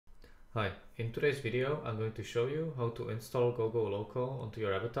Hi, in today's video I'm going to show you how to install GoGo Loco onto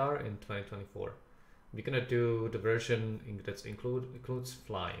your avatar in 2024. We're gonna do the version that includes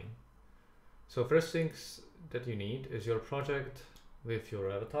flying. So first things that you need is your project with your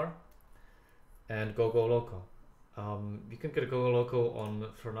avatar and GoGo Loco. You can get GoGo Loco on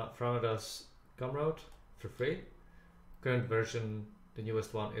Franada's Gumroad for free. Current version, the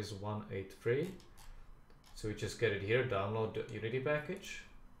newest one, is 1.8.3. So you just get it here, download the Unity package.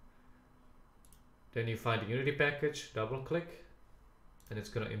 Then you find the Unity package, double click, and it's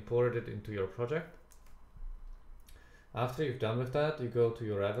going to import it into your project. After you've done with that, you go to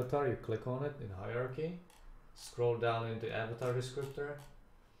your avatar, you click on it in hierarchy, scroll down in the avatar descriptor,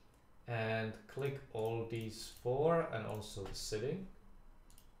 and click all these four and also the sitting.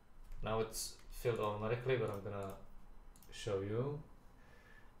 Now it's filled automatically, but I'm going to show you.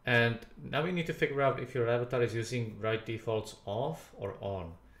 And now we need to figure out if your avatar is using right defaults off or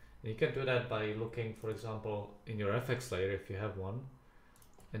on. You can do that by looking, for example, in your FX layer if you have one.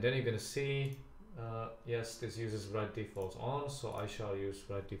 And then you're going to see, yes, this uses right defaults on, so I shall use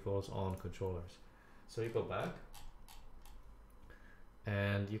right defaults on controllers. So you go back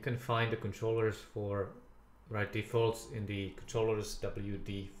and you can find the controllers for right defaults in the controllers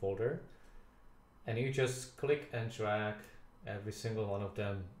WD folder. And you just click and drag every single one of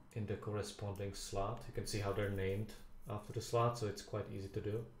them in the corresponding slot. You can see how they're named after the slot, so it's quite easy to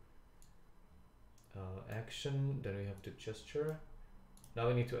do. Action, then we have the gesture. Now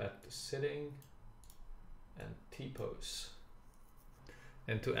we need to add the sitting and T-pose.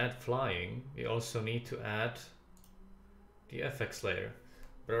 And to add flying, we also need to add the FX layer.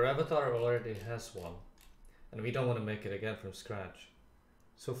 But our avatar already has one, and we don't want to make it again from scratch.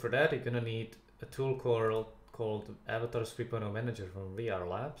 So for that, you're gonna need a tool called Avatars 3.0 Manager from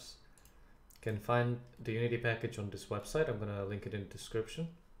VRLabs. You can find the Unity package on this website. I'm gonna link it in the description.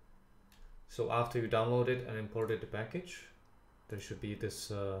 So after you download it and imported the package, there should be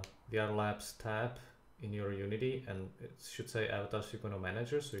this VRLabs tab in your Unity, and it should say Avatars 3.0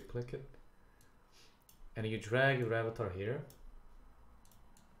 Manager, so you click it. And you drag your avatar here,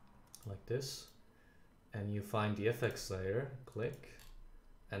 like this, and you find the FX layer, click,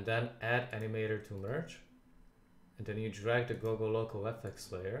 and then add animator to merge. And then you drag the GoGo Loco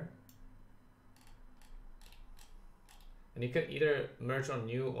FX layer. And you can either merge on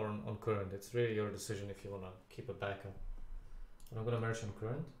new or on current. It's really your decision if you want to keep a backup. But I'm going to merge on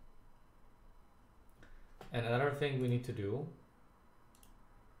current. And another thing we need to do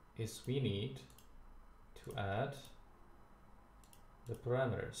is we need to add the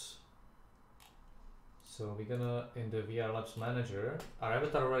parameters. So we're gonna, in the VRLabs manager, our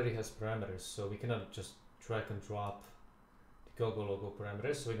avatar already has parameters, so we cannot just drag and drop the GoGo Loco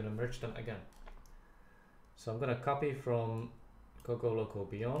parameters, so we're gonna merge them again. So I'm gonna copy from GoGo Loco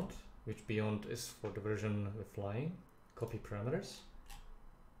Beyond, which Beyond is for the version with flying, copy parameters,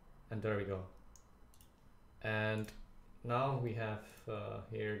 and there we go. And now we have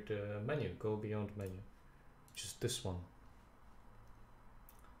here the menu, Go Beyond menu, which is this one.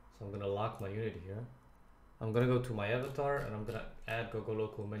 So I'm gonna lock my Unity here. I'm gonna go to my avatar and I'm gonna add GoGo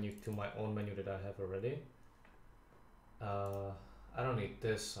Loco menu to my own menu that I have already. I don't need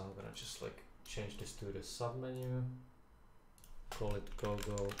this, so I'm gonna just like change this to the sub menu, call it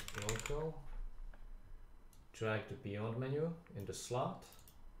GoGo Loco, drag the Beyond menu in the slot,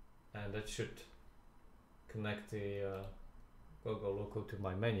 and that should connect the GoGo Loco to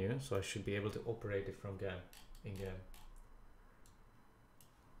my menu, so I should be able to operate it from in-game.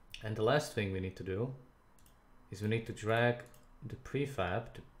 And the last thing we need to do is we need to drag the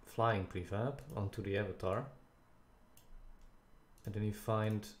prefab, the flying prefab, onto the avatar. And then you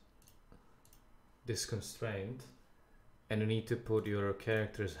find this constraint, and you need to put your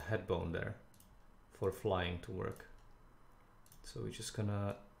character's head bone there for flying to work. So we're just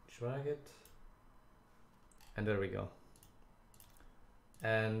gonna drag it, and there we go.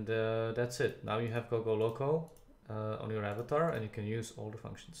 And that's it. Now you have GoGo Loco on your avatar, and you can use all the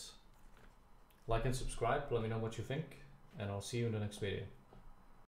functions. Like and subscribe, let me know what you think, and I'll see you in the next video.